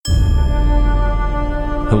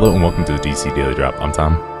Hello and welcome to the DC Daily Drop. I'm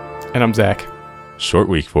Tom. And I'm Zach. Short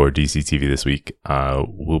week for DC TV this week.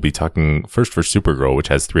 We'll be talking first for Supergirl, which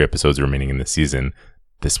has 3 episodes remaining in the season.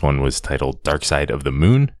 This one was titled Dark Side of the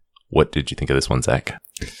Moon. What did you think of this one, Zach?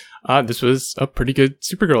 This was a pretty good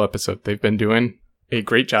Supergirl episode. They've been doing a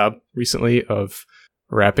great job recently of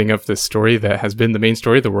wrapping up this story that has been the main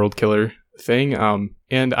story, the World Killer thing.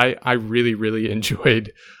 And I really, really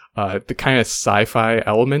enjoyed the kind of sci-fi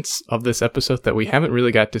elements of this episode that we haven't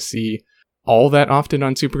really got to see all that often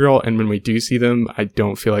on Supergirl. And when we do see them, I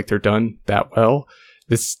don't feel like they're done that well.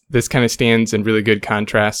 This kind of stands in really good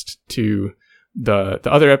contrast to the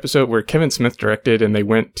other episode where Kevin Smith directed and they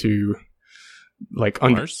went to like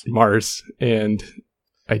Mars, and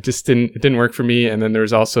it didn't work for me. And then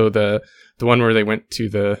there's also the one where they went to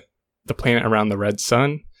the planet around the red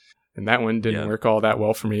sun, and that one didn't work all that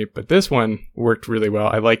well for me. But this one worked really well.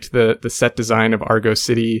 I liked the set design of Argo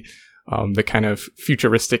City, the kind of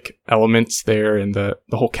futuristic elements there, and the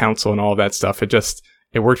whole council and all of that stuff.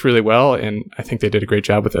 It worked really well, and I think they did a great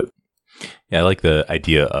job with it. Yeah, I like the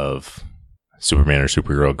idea of Superman or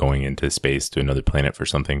Supergirl going into space to another planet for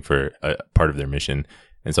something for a part of their mission.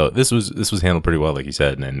 And so this was handled pretty well, like you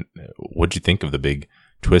said. And what'd you think of the big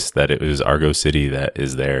twist that it was Argo City that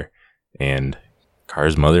is there and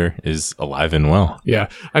Kara's mother is alive and well? Yeah,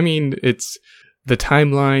 I mean, it's the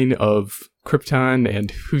timeline of Krypton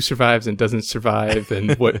and who survives and doesn't survive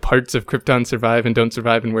and what parts of Krypton survive and don't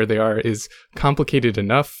survive and where they are is complicated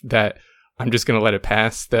enough that I'm just going to let it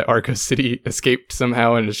pass that Argo City escaped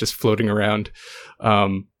somehow and is just floating around.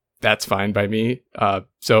 That's fine by me.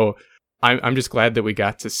 So I'm just glad that we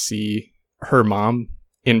got to see her mom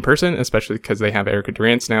in person, especially because they have Erica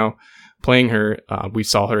Durance now playing her. We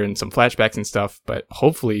saw her in some flashbacks and stuff, but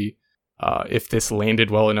hopefully if this landed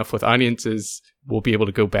well enough with audiences, we'll be able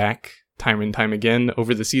to go back time and time again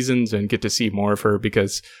over the seasons and get to see more of her,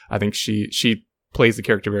 because I think she plays the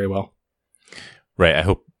character very well. Right. I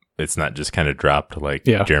hope it's not just kind of dropped like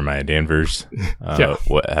Jeremiah Danvers,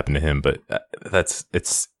 what happened to him, but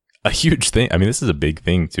it's a huge thing. I mean, this is a big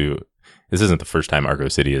thing too. This isn't the first time Argo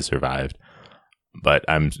City has survived, but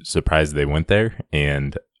I'm surprised they went there.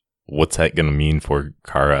 And what's that going to mean for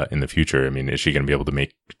Kara in the future? I mean, is she going to be able to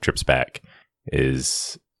make trips back?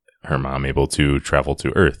 Is her mom able to travel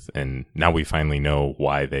to Earth? And now we finally know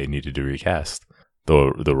why they needed to recast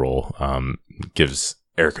the role. Gives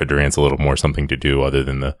Erica Durance a little more something to do other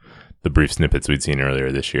than the brief snippets we'd seen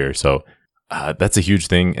earlier this year. So that's a huge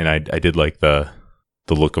thing. And I did like the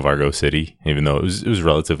look of Argo City, even though it was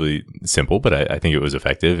relatively simple, but I think it was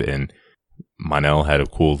effective. And Mon-El had a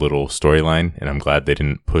cool little storyline, and I'm glad they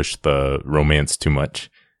didn't push the romance too much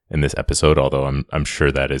in this episode, although I'm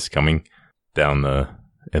sure that is coming down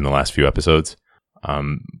in the last few episodes.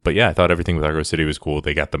 But yeah, I thought everything with Argo City was cool.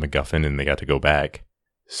 They got the MacGuffin and they got to go back.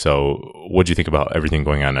 So what do you think about everything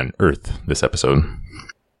going on Earth this episode?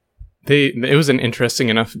 It was an interesting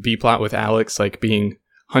enough B-plot with Alex like being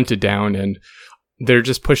hunted down, and they're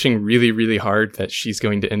just pushing really, really hard that she's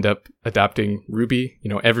going to end up adopting Ruby. You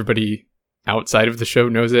know, everybody outside of the show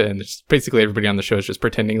knows it, and it's basically everybody on the show is just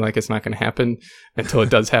pretending like it's not going to happen until it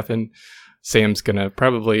does happen. Sam's going to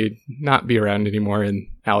probably not be around anymore, and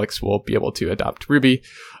Alex will be able to adopt Ruby.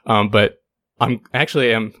 But I'm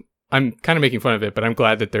kind of making fun of it, but I'm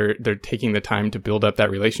glad that they're taking the time to build up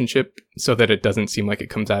that relationship so that it doesn't seem like it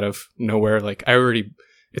comes out of nowhere. Like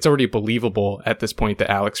it's already believable at this point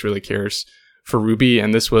that Alex really cares for Ruby,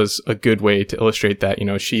 and this was a good way to illustrate that. You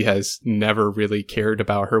know, she has never really cared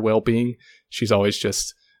about her well-being. She's always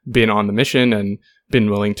just been on the mission and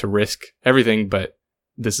been willing to risk everything, but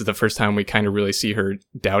this is the first time we kind of really see her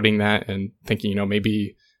doubting that and thinking, you know,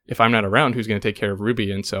 maybe if I'm not around, who's going to take care of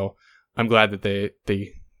Ruby? And so I'm glad that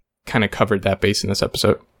they kind of covered that base in this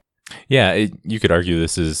episode. Yeah, you could argue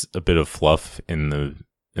this is a bit of fluff in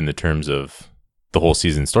the terms of the whole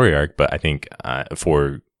season story arc, but I think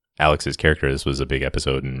for Alex's character, this was a big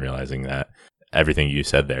episode, and realizing that everything you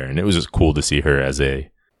said there, and it was just cool to see her as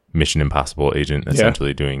a Mission Impossible agent,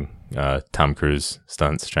 essentially doing Tom Cruise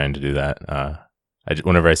stunts, trying to do that.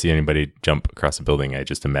 Whenever I see anybody jump across a building, I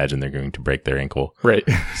just imagine they're going to break their ankle. Right.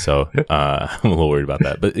 So I'm a little worried about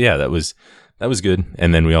that. But yeah, that was good.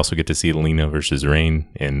 And then we also get to see Lena versus Rain,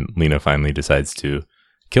 and Lena finally decides to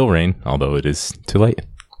kill Rain, although it is too late.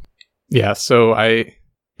 Yeah, so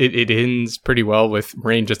it ends pretty well with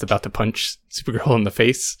Rain just about to punch Supergirl in the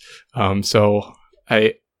face.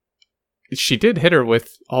 She did hit her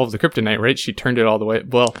with all of the kryptonite, right? She turned it all the way.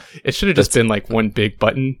 Well, it should have just been like one big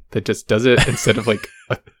button that just does it instead of like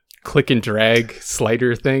a click and drag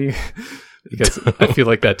slider thing, because I feel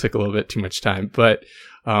like that took a little bit too much time. But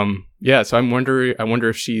Yeah, so I wonder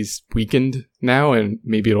if she's weakened now, and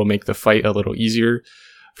maybe it'll make the fight a little easier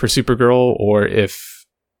for Supergirl, or if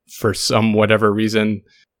for some whatever reason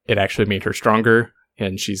it actually made her stronger,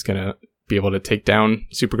 and she's gonna be able to take down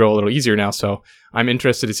Supergirl a little easier now. So I'm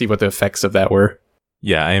interested to see what the effects of that were.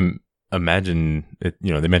 Yeah, imagine it,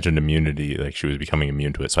 they mentioned immunity, like she was becoming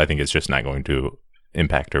immune to it. So I think it's just not going to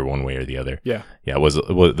impact her one way or the other. Yeah. Yeah,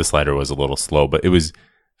 the slider was a little slow, but it was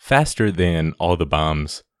faster than all the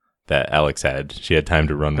bombs that Alex had. She had time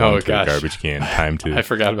to run one to a garbage can, time to I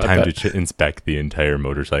forgot about that. to inspect the entire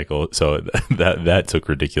motorcycle. So that took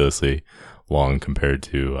ridiculously long compared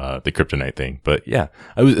to the kryptonite thing. But yeah,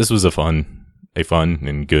 this was a fun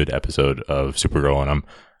and good episode of Supergirl, and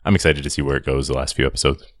I'm excited to see where it goes the last few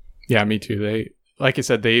episodes. Yeah, me too. They, like I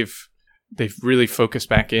said, they've really focused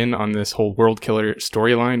back in on this whole World Killer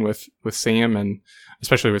storyline with Sam, and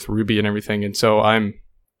especially with Ruby and everything. And so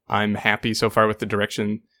I'm happy so far with the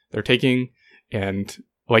direction they're taking. And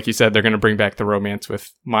like you said, they're going to bring back the romance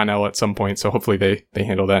with Mon-El at some point. So hopefully they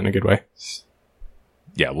handle that in a good way.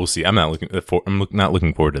 Yeah, we'll see. I'm not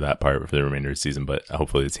looking forward to that part for the remainder of the season, but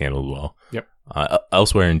hopefully it's handled well. Yep.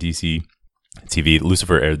 Elsewhere in DC TV,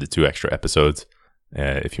 Lucifer aired the 2 extra episodes.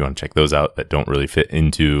 If you want to check those out, that don't really fit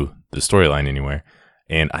into the storyline anywhere.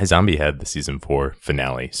 And iZombie had the season 4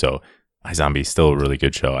 finale. So iZombie is still a really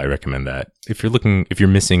good show. I recommend that. If you're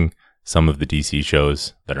missing some of the DC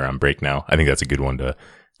shows that are on break now, I think that's a good one to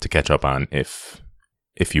catch up on if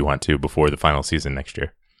you want to before the final season next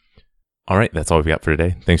year. All right, that's all we've got for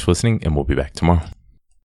today. Thanks for listening, and we'll be back tomorrow.